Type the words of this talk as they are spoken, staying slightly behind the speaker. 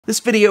This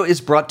video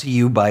is brought to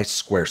you by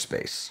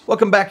Squarespace.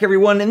 Welcome back,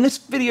 everyone. In this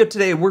video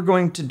today, we're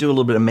going to do a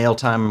little bit of mail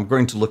time. I'm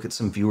going to look at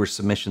some viewer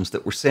submissions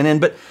that were sent in,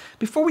 but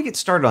before we get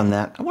started on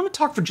that, I want to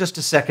talk for just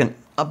a second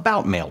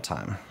about mail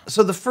time.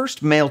 So the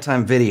first mail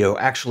time video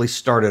actually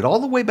started all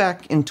the way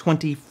back in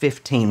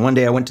 2015. One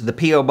day I went to the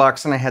P.O.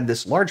 box and I had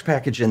this large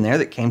package in there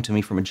that came to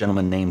me from a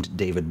gentleman named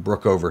David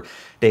Brookover.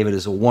 David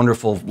is a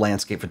wonderful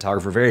landscape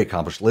photographer, very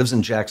accomplished, lives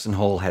in Jackson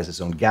Hole, has his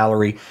own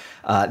gallery.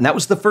 And that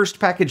was the first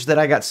package that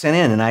I got sent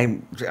in, and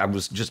I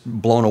was just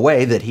blown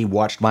away that he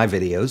watched my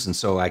videos, and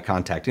so I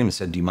contacted him and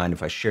said, do you mind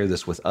if I share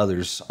this with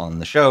others on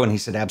the show? And he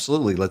said,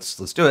 absolutely, let's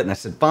do it. And I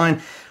said,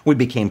 fine. We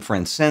became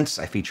friends since.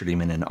 I featured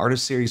him in an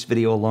artist series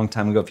video a long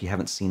time ago. If you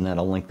haven't seen that,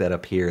 I'll link that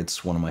up here.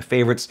 It's one of my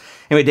favorites.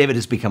 Anyway, David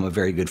has become a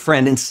very good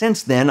friend, and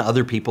since then,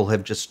 other people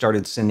have just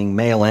started sending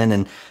mail in,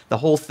 and the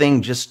whole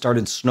thing just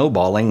started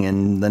snowballing.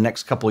 In the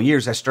next couple of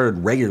years, I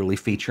started regularly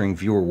featuring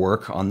viewer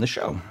work on the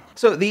show.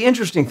 So the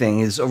interesting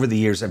thing is, over the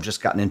years, I've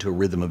just gotten into a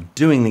rhythm of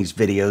doing these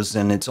videos,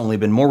 and it's only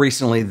been more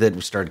recently that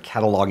we started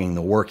cataloging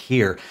the work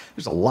here.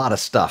 There's a lot of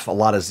stuff, a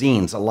lot of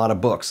zines, a lot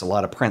of books, a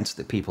lot of prints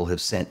that people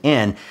have sent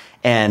in,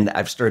 and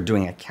I've started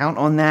doing a count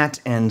on that,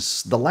 and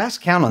the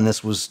last count on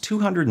this was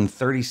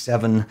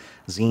 237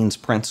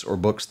 zines, prints, or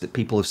books that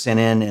people have sent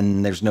in,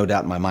 and there's no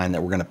doubt in my mind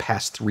that we're going to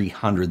pass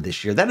 300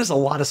 this year. That is a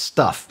lot of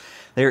stuff.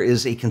 There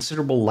is a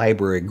considerable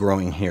library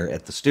growing here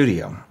at the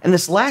studio. And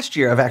this last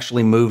year, I've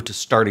actually moved to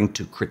starting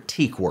to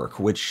critique work,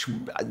 which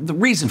the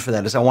reason for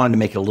that is I wanted to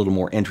make it a little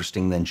more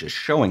interesting than just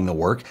showing the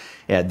work.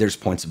 There's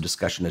points of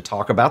discussion to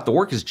talk about. The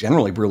work is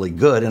generally really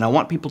good, and I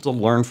want people to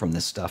learn from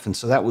this stuff. And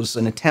so that was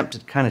an attempt to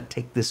kind of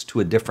take this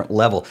to a different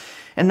level.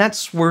 And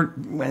that's where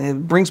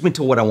it brings me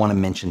to what I want to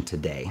mention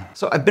today.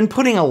 So I've been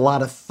putting a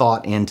lot of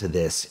thought into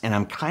this, and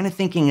I'm kind of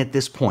thinking at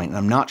this point, and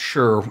I'm not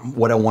sure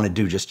what I want to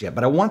do just yet,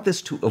 but I want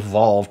this to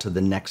evolve to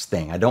the next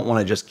thing. I don't want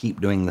to just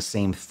keep doing the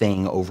same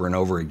thing over and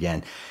over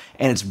again.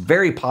 And it's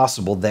very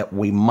possible that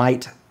we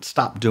might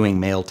stop doing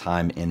mail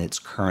time in its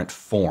current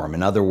form.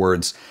 In other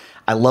words,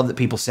 I love that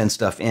people send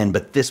stuff in,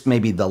 but this may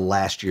be the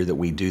last year that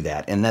we do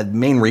that. And the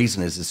main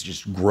reason is it's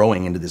just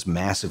growing into this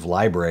massive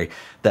library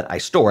that I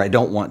store. I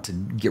don't want to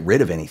get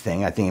rid of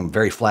anything. I think I'm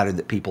very flattered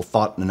that people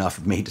thought enough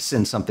of me to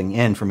send something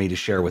in for me to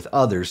share with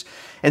others.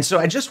 And so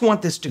I just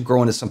want this to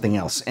grow into something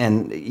else.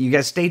 And you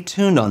guys stay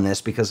tuned on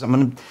this, because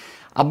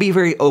I'll be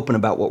very open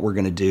about what we're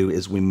going to do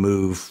as we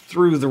move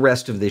through the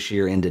rest of this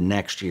year into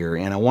next year,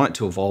 and I want it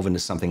to evolve into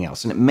something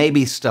else. And it may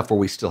be stuff where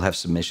we still have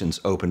submissions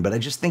open, but I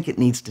just think it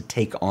needs to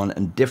take on a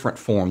different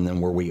form than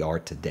where we are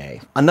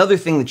today. Another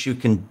thing that you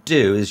can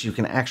do is you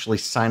can actually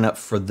sign up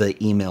for the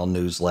email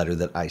newsletter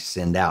that I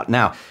send out.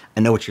 Now, I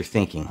know what you're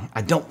thinking.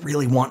 I don't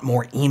really want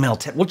more email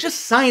text. Well,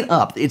 just sign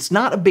up. It's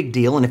not a big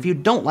deal, and if you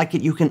don't like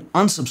it, you can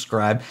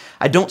unsubscribe.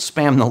 I don't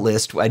spam the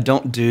list. I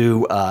don't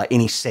do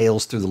any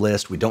sales through the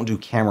list. We don't do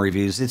camera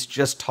reviews. It's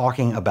just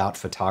talking about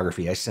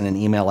photography. I send an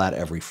email out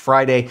every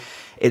Friday.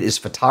 It is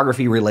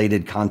photography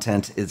related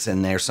content. It's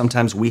in there.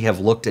 Sometimes we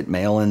have looked at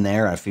mail in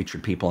there. I've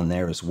featured people in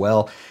there as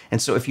well.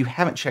 And so if you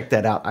haven't checked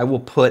that out, I will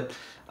put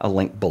a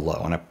link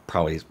below, and I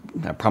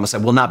promise I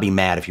will not be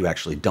mad if you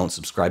actually don't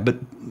subscribe, but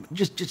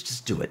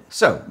just do it.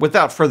 So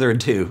without further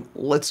ado,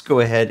 let's go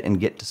ahead and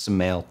get to some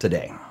mail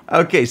today.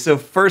 Okay, so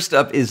first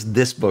up is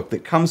this book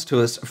that comes to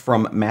us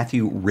from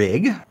Matthew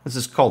Rygh. This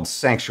is called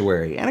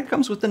Sanctuary, and it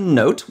comes with a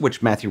note,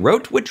 which Matthew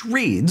wrote, which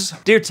reads,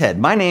 Dear Ted,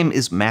 my name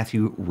is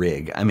Matthew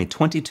Rygh. I'm a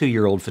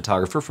 22-year-old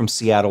photographer from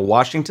Seattle,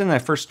 Washington. I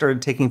first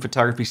started taking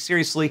photography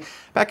seriously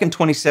back in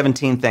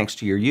 2017 thanks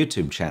to your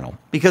YouTube channel.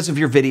 Because of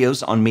your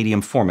videos on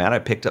medium format, I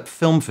picked up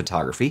film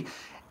photography,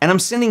 and I'm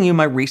sending you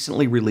my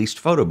recently released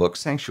photo book,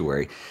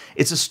 Sanctuary.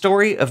 It's a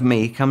story of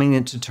me coming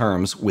into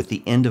terms with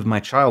the end of my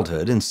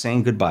childhood and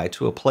saying goodbye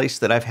to a place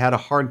that I've had a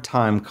hard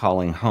time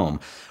calling home.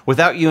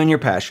 Without you and your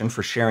passion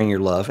for sharing your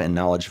love and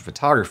knowledge of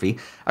photography,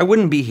 I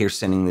wouldn't be here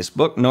sending this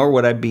book, nor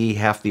would I be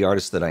half the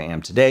artist that I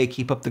am today.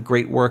 Keep up the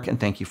great work, and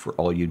thank you for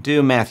all you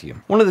do,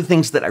 Matthew. One of the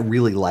things that I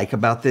really like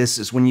about this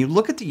is when you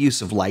look at the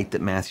use of light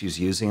that Matthew's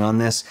using on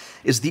this,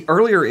 is the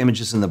earlier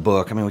images in the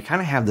book. I mean, we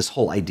kind of have this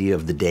whole idea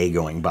of the day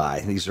going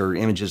by. These are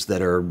images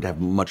that have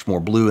much more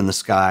blue in the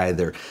sky.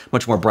 They're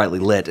much more brightly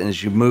lit. And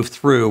as you move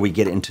through, we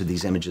get into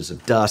these images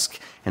of dusk.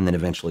 And then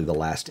eventually the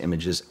last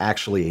image is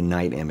actually a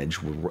night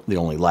image where the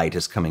only light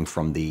is coming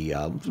from the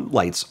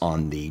lights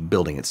on the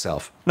building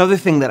itself. Another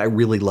thing that I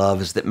really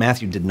love is that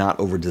Matthew did not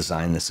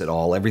over-design this at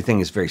all. Everything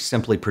is very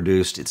simply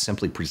produced. It's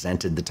simply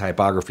presented. The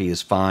typography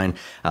is fine.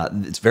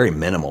 It's very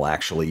minimal,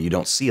 actually. You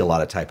don't see a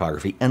lot of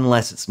typography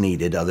unless it's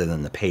needed, other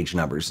than the page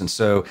numbers. And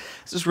so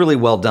this is really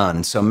well done.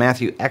 And so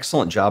Matthew,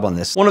 excellent job on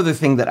this. One other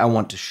thing that I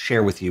want to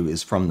share with you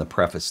is from the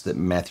preface that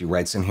Matthew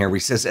writes in here, where he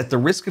says, at the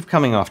risk of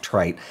coming off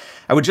trite,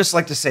 I would just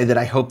like to say that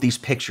I hope these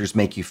pictures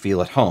make you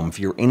feel at home. If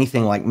you're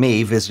anything like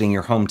me, visiting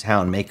your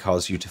hometown may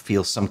cause you to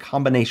feel some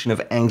combination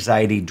of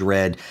anxiety,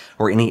 dread,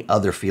 or any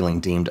other feeling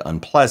deemed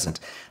unpleasant.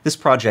 This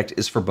project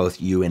is for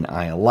both you and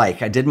I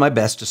alike. I did my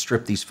best to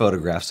strip these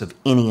photographs of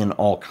any and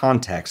all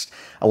context,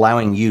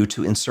 allowing you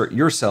to insert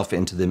yourself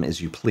into them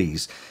as you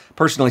please.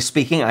 Personally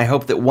speaking, I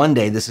hope that one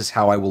day this is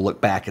how I will look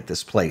back at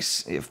this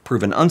place. If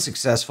proven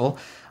unsuccessful,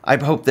 I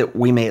hope that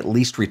we may at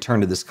least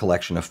return to this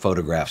collection of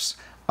photographs,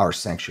 our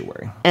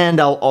sanctuary. And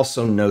I'll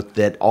also note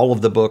that all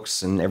of the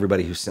books and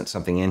everybody who sent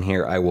something in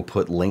here, I will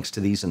put links to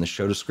these in the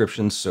show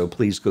descriptions, so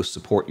please go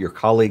support your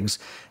colleagues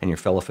and your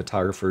fellow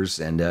photographers.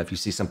 And if you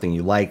see something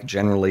you like,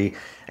 generally,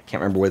 I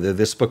can't remember whether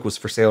this book was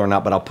for sale or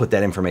not, but I'll put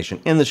that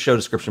information in the show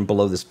description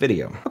below this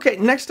video. Okay,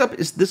 next up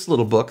is this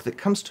little book that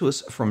comes to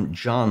us from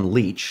Jon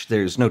Leach.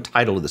 There's no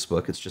title to this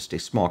book. It's just a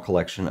small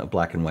collection of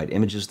black and white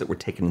images that were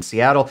taken in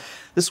Seattle.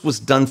 This was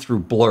done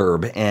through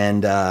Blurb,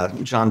 and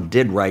Jon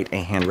did write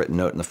a handwritten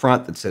note in the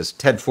front that says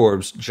Ted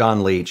Forbes,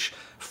 Jon Leach,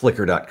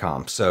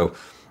 Flickr.com. So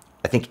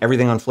I think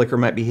everything on Flickr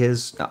might be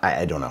his.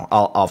 I don't know.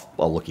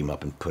 I'll look him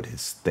up and put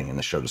his thing in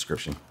the show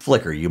description.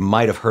 Flickr, you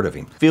might have heard of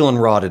him. Feeling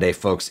raw today,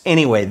 folks.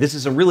 Anyway, this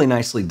is a really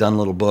nicely done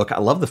little book. I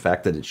love the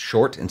fact that it's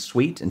short and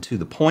sweet and to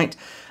the point.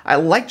 I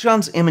like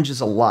Jon's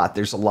images a lot.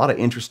 There's a lot of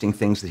interesting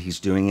things that he's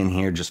doing in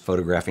here, just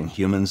photographing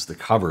humans. The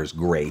cover is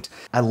great.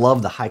 I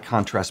love the high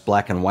contrast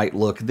black and white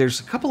look.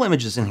 There's a couple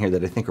images in here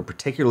that I think are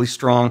particularly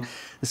strong.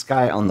 This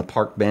guy on the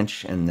park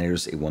bench, and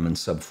there's a woman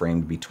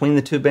subframed between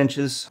the two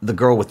benches. The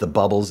girl with the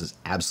bubbles is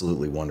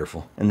absolutely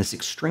wonderful. And this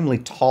extremely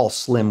tall,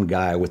 slim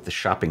guy with the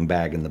shopping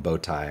bag and the bow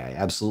tie,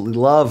 I absolutely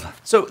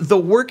love. So the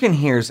work in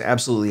here is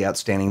absolutely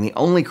outstanding. The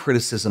only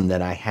criticism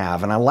that I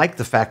have, and I like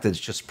the fact that it's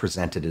just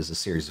presented as a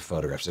series of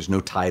photographs. There's no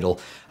title,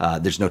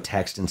 there's no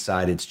text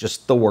inside. It's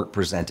just the work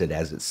presented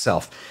as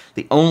itself.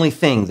 The only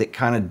thing that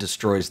kind of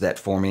destroys that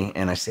for me,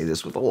 and I say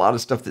this with a lot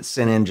of stuff that's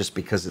sent in just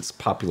because it's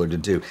popular to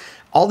do,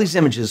 all these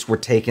images were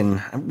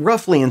taken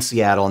roughly in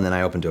Seattle, and then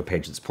I opened to a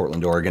page that's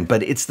Portland, Oregon,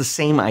 but it's the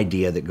same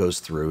idea that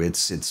goes through.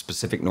 It's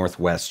Pacific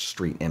Northwest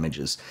street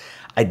images.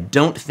 I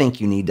don't think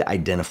you need to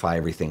identify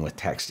everything with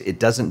text. It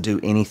doesn't do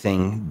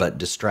anything but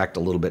distract a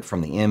little bit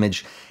from the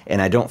image,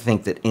 and I don't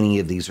think that any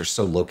of these are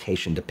so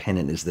location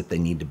dependent as that they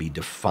need to be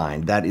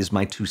defined. That is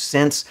my 2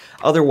 cents.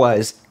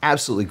 Otherwise,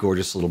 absolutely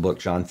gorgeous little book,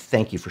 Jon.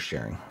 Thank you for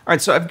sharing. All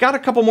right, so I've got a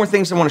couple more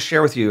things I want to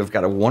share with you. I've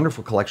got a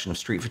wonderful collection of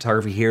street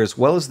photography here, as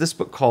well as this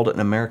book called An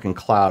American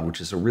Cloud, which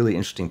is a really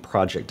interesting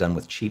project done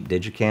with cheap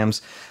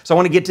digicams. So I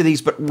want to get to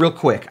these, but real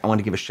quick, I want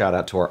to give a shout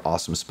out to our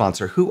awesome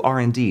sponsor, who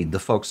are indeed the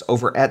folks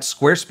over at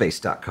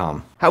Squarespace.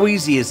 How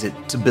easy is it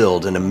to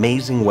build an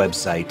amazing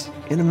website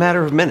in a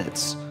matter of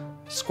minutes?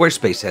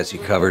 Squarespace has you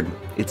covered.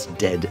 It's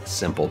dead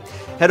simple.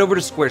 Head over to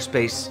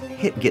Squarespace,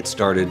 hit Get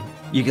Started.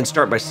 You can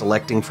start by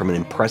selecting from an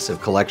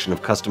impressive collection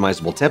of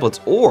customizable templates,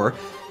 or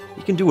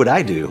you can do what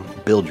I do,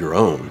 build your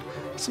own.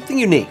 Something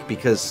unique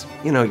because,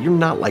 you know, you're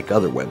not like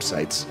other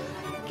websites.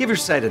 Give your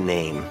site a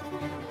name.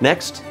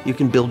 Next, you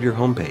can build your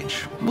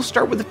homepage. We'll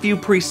start with a few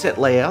preset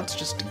layouts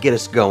just to get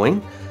us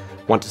going.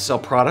 Want to sell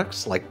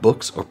products like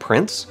books or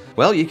prints?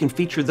 Well, you can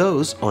feature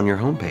those on your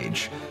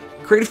homepage.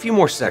 Create a few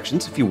more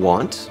sections if you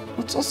want.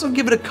 Let's also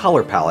give it a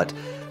color palette.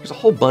 There's a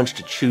whole bunch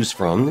to choose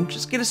from, and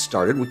just get us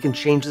started. We can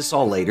change this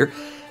all later.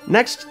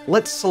 Next,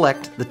 let's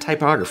select the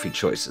typography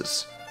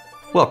choices.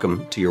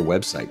 Welcome to your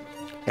website.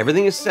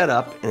 Everything is set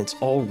up and it's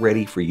all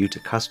ready for you to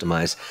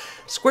customize.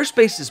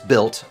 Squarespace is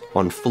built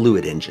on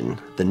Fluid Engine,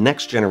 the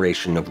next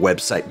generation of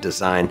website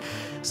design.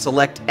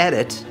 Select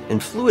Edit,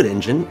 and Fluid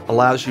Engine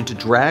allows you to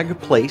drag,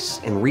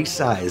 place, and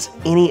resize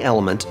any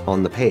element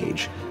on the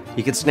page.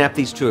 You can snap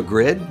these to a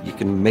grid, you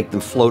can make them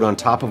float on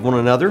top of one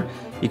another,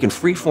 you can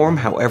freeform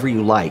however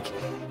you like.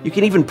 You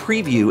can even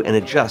preview and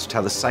adjust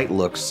how the site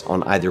looks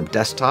on either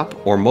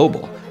desktop or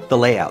mobile. The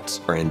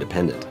layouts are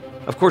independent.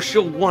 Of course,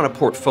 you'll want a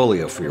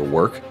portfolio for your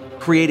work.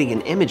 Creating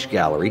an image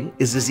gallery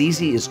is as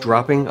easy as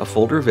dropping a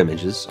folder of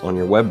images on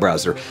your web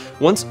browser.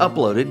 Once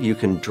uploaded, you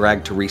can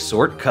drag to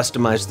resort,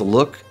 customize the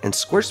look, and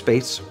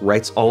Squarespace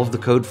writes all of the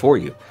code for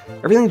you.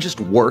 Everything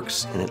just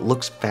works and it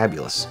looks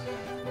fabulous.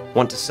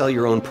 Want to sell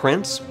your own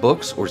prints,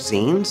 books, or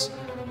zines?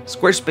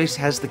 Squarespace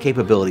has the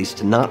capabilities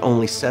to not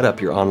only set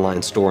up your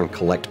online store and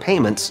collect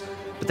payments,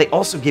 but they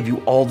also give you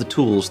all the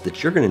tools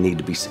that you're going to need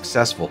to be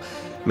successful.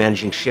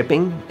 Managing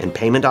shipping and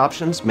payment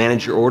options,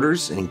 manage your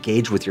orders, and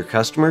engage with your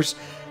customers.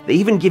 They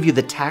even give you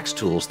the tax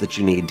tools that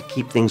you need to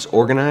keep things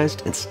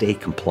organized and stay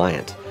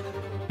compliant.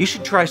 You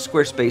should try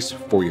Squarespace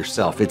for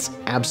yourself. It's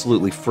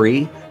absolutely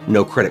free,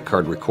 no credit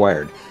card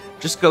required.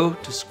 Just go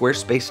to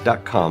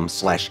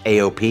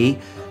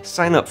squarespace.com/AOP,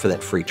 sign up for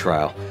that free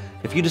trial.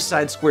 If you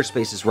decide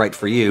Squarespace is right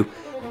for you,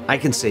 I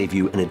can save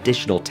you an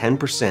additional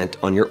 10%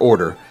 on your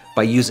order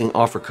by using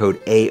offer code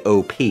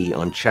AOP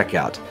on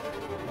checkout.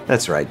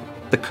 That's right,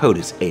 the code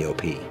is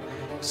AOP.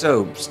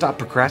 So stop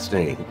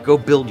procrastinating, go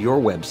build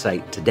your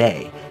website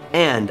today.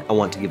 And I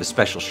want to give a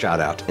special shout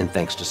out and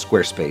thanks to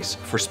Squarespace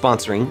for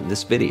sponsoring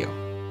this video.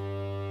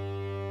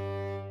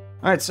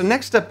 All right, so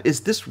next up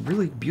is this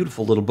really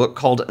beautiful little book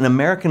called An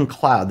American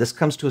Cloud. This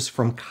comes to us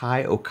from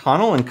Kaj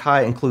O'Connell, and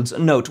Kaj includes a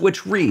note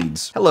which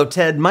reads, "Hello,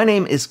 Ted. My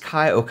name is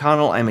Kaj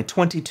O'Connell. I'm a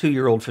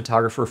 22-year-old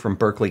photographer from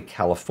Berkeley,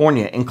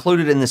 California.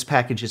 Included in this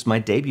package is my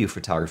debut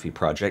photography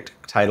project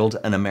titled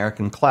An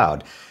American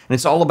Cloud, and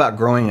it's all about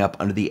growing up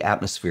under the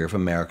atmosphere of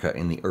America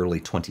in the early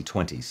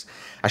 2020s.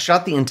 I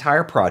shot the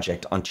entire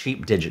project on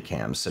cheap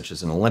digicams, such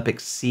as an Olympic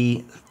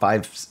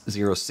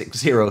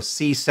C5060,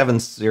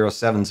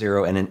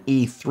 C7070, and an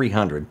E300.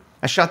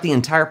 I shot the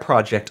entire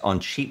project on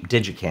cheap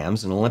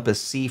digicams, an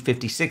Olympus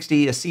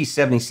C5060, a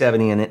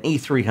C7070, and an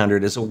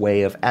E300 as a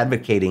way of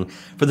advocating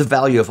for the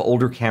value of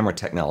older camera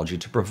technology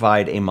to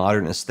provide a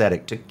modern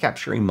aesthetic to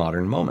capture a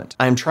modern moment.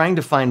 I am trying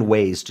to find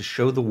ways to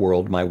show the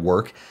world my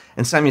work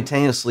and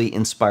simultaneously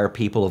inspire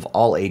people of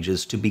all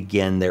ages to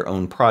begin their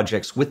own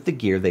projects with the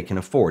gear they can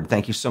afford.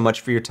 Thank you so much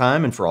for your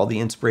time and for all the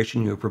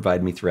inspiration you have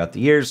provided me throughout the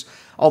years.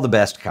 All the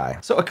best,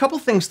 Kaj." So a couple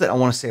things that I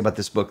want to say about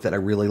this book that I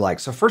really like.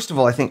 So first of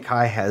all, I think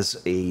Kaj has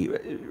a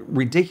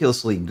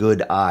ridiculously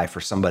good eye for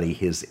somebody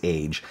his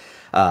age.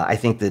 I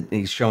think that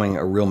he's showing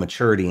a real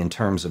maturity in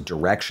terms of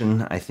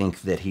direction. I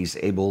think that he's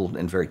able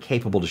and very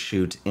capable to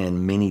shoot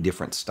in many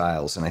different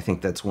styles, and I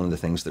think that's one of the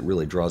things that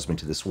really draws me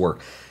to this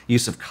work.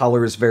 Use of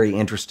color is very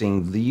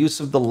interesting. The use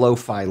of the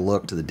lo-fi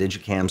look to the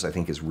digicams I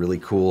think is really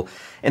cool.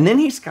 And then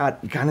he's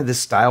got kind of this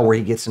style where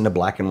he gets into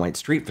black and white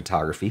street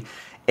photography,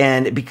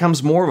 and it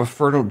becomes more of a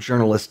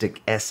photojournalistic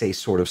essay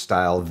sort of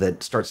style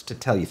that starts to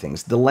tell you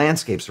things. The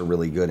landscapes are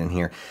really good in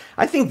here.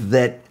 I think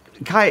that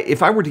Kaj,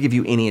 if I were to give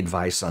you any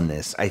advice on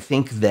this, I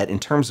think that in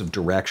terms of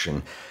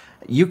direction,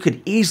 you could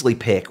easily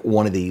pick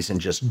one of these and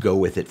just go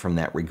with it from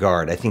that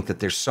regard. I think that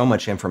there's so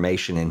much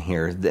information in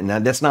here. Now,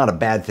 that's not a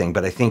bad thing,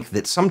 but I think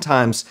that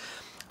sometimes,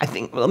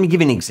 let me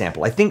give you an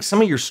example. I think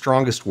some of your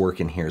strongest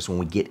work in here is when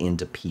we get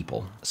into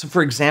people. So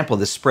for example,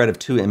 this spread of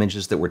 2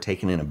 images that were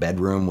taken in a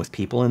bedroom with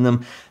people in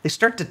them, they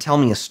start to tell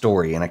me a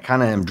story, and I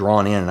kind of am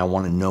drawn in and I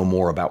want to know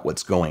more about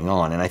what's going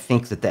on. And I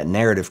think that that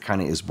narrative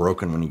kind of is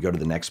broken when you go to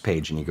the next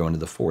page and you go into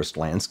the forest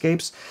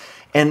landscapes.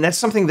 And that's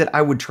something that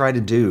I would try to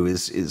do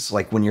is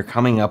like when you're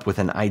coming up with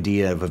an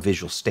idea of a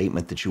visual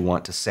statement that you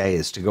want to say,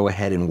 is to go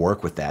ahead and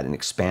work with that and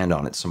expand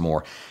on it some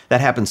more. That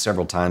happens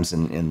several times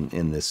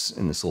in this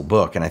little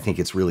book, and I think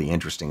it's really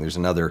interesting. There's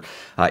another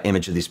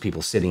image of these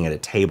people sitting at a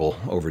table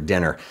over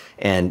dinner,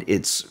 and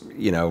it's,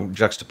 you know,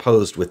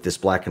 juxtaposed with this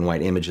black and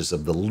white images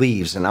of the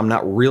leaves, and I'm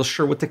not real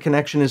sure what the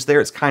connection is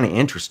there. It's kind of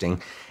interesting,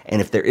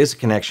 and if there is a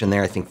connection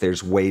there, I think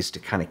there's ways to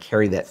kind of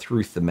carry that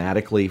through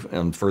thematically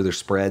on further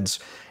spreads,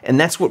 and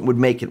that's what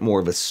would make it more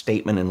of a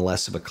statement and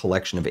less of a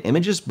collection of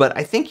images, but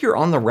I think you're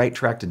on the right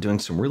track to doing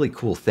some really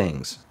cool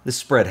things. This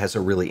spread has a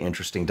really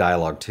interesting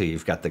dialogue too.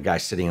 You've got the guy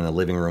sitting in the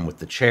living room with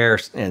the chair,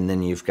 and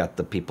then you've got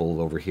the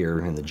people over here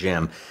in the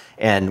gym.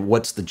 And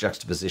what's the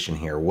juxtaposition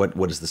here?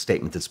 What is the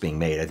statement that's being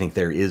made? I think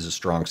there is a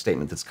strong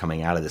statement that's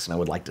coming out of this, and I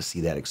would like to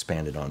see that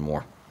expanded on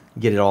more.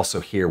 Get it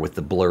also here with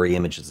the blurry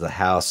images of the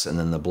house and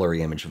then the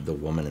blurry image of the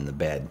woman in the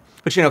bed.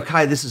 But you know,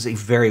 Kaj, this is a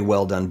very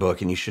well done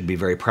book, and you should be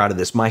very proud of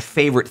this. My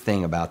favorite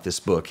thing about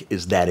this book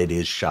is that it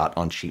is shot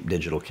on cheap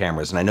digital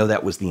cameras, and I know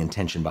that was the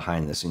intention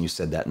behind this, and you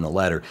said that in the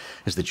letter,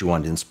 is that you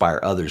wanted to inspire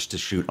others to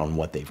shoot on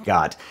what they've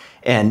got.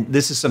 And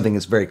this is something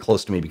that's very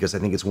close to me because I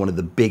think it's one of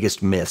the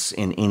biggest myths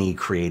in any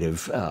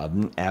creative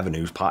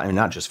avenue,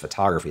 not just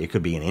photography, it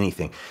could be in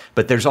anything.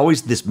 But there's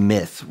always this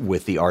myth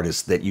with the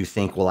artist that you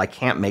think, well, I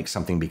can't make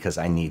something because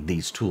I need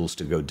these tools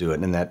to go do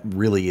it. And that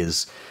really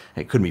is,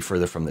 it couldn't be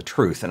further from the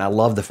truth. And I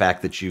love the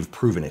fact that you've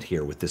proven it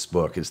here with this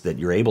book, is that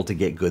you're able to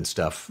get good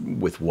stuff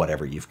with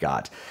whatever you've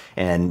got.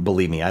 And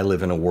believe me, I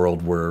live in a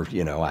world where,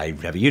 you know, I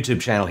have a YouTube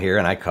channel here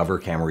and I cover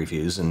camera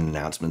reviews and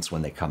announcements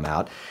when they come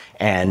out.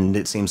 And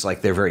it seems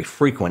like they're very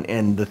frequent.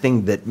 And the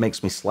thing that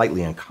makes me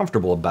slightly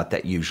uncomfortable about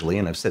that usually,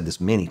 and I've said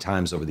this many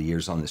times over the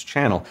years on this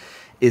channel,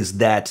 is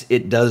that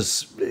it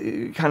does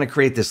kind of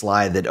create this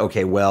lie that,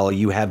 okay, well,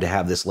 you have to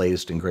have this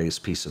latest and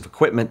greatest piece of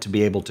equipment to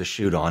be able to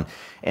shoot on,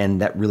 and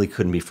that really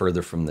couldn't be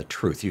further from the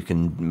truth. You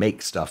can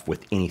make stuff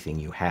with anything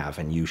you have,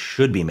 and you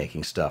should be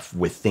making stuff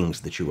with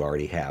things that you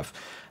already have.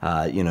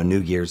 You know,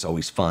 new gear is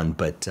always fun,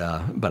 but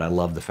I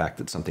love the fact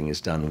that something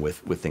is done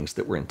with things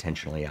that were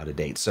intentionally out of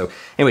date. So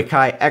anyway,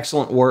 Kaj,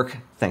 excellent work.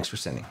 Thanks for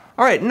sending.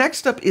 All right,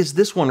 next up is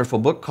this wonderful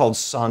book called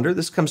Sonder.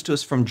 This comes to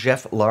us from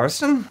Jeff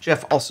Larason.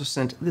 Jeff also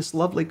sent this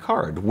lovely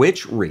card,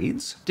 which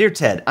reads, "Dear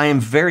Ted, I am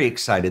very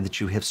excited that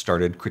you have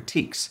started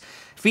Critiques.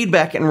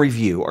 Feedback and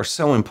review are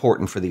so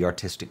important for the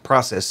artistic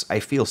process. I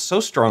feel so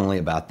strongly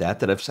about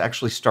that I've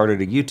actually started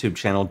a YouTube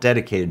channel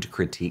dedicated to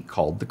critique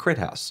called The Crit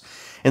House.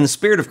 In the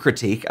spirit of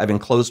critique, I've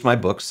enclosed my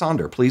book,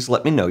 Sonder. Please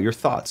let me know your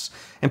thoughts.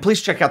 And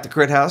please check out The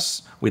Crit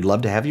House. We'd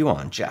love to have you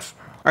on. Jeff."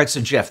 All right,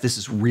 so Jeff, this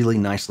is really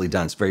nicely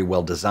done. It's very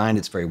well designed.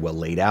 It's very well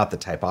laid out. The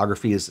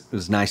typography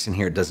is nice in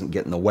here. It doesn't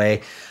get in the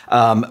way.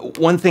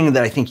 One thing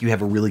that I think you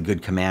have a really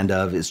good command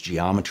of is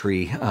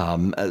geometry,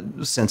 a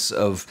sense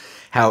of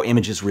how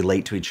images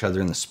relate to each other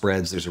in the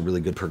spreads. There's a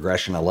really good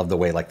progression. I love the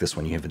way, like this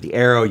one, you have the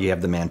arrow, you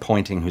have the man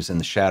pointing who's in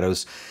the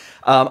shadows.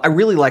 I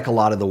really like a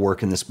lot of the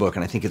work in this book,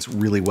 and I think it's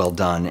really well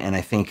done. And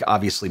I think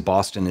obviously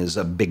Boston is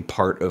a big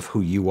part of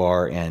who you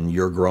are and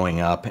you're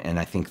growing up. And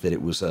I think that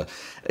it was a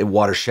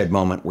watershed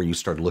moment where you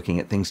started looking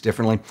at things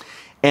differently.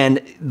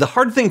 And the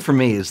hard thing for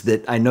me is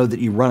that I know that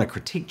you run a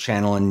critique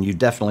channel and you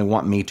definitely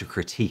want me to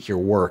critique your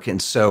work. And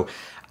so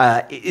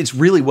it's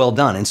really well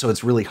done. And so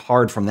it's really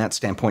hard from that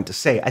standpoint to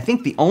say. I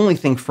think the only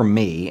thing for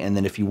me, and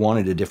then if you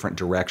wanted a different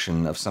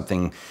direction of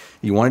something,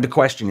 you wanted to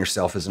question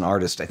yourself as an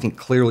artist, I think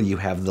clearly you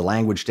have the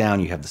language down,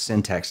 you have the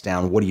syntax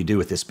down. What do you do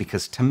with this?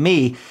 Because to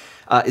me,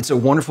 it's a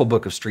wonderful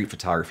book of street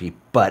photography,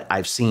 but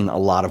I've seen a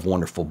lot of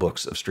wonderful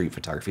books of street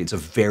photography. It's a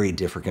very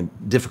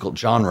difficult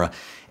genre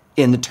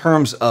in the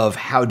terms of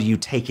how do you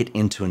take it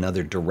into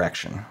another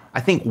direction. I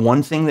think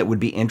one thing that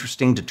would be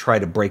interesting to try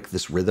to break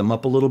this rhythm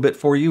up a little bit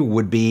for you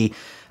would be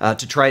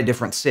to try a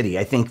different city.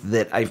 I think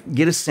that I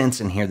get a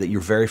sense in here that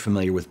you're very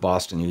familiar with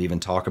Boston. You even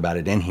talk about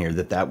it in here,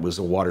 that was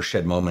a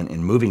watershed moment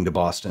in moving to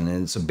Boston,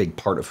 and it's a big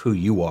part of who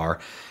you are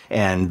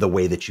and the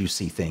way that you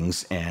see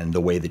things and the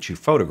way that you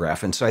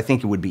photograph. And so I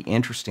think it would be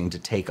interesting to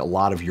take a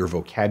lot of your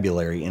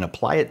vocabulary and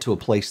apply it to a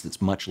place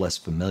that's much less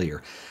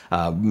familiar.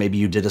 Maybe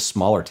you did a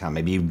smaller town.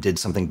 Maybe you did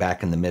something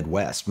back in the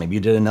Midwest. Maybe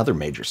you did another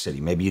major city.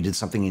 Maybe you did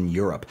something in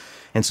Europe.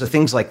 And so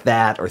things like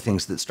that are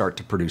things that start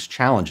to produce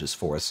challenges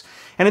for us.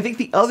 And I think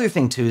the other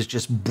thing too is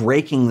just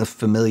breaking the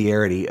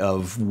familiarity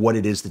of what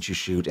it is that you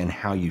shoot and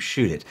how you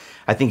shoot it.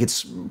 I think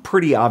it's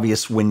pretty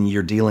obvious when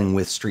you're dealing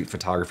with street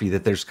photography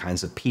that there's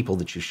kinds of people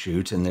that you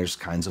shoot and there's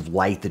kinds of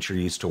light that you're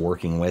used to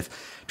working with.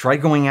 Try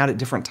going out at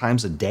different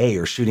times of day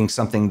or shooting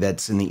something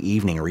that's in the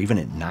evening or even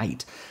at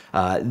night.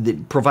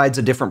 That provides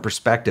a different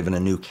perspective and a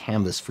new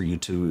canvas for you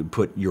to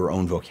put your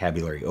own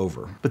vocabulary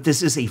over. But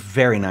this is a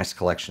very nice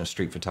collection of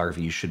street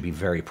photography. You should be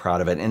very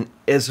proud of it. And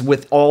as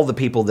with all the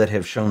people that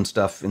have shown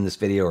stuff in this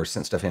video or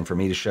sent stuff in for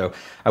me to show,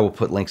 I will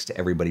put links to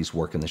everybody's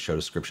work in the show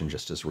description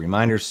just as a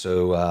reminder.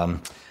 So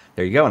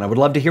there you go. And I would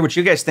love to hear what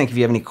you guys think. If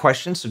you have any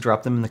questions, so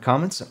drop them in the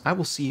comments. And I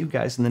will see you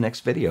guys in the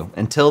next video.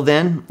 Until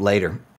then, later.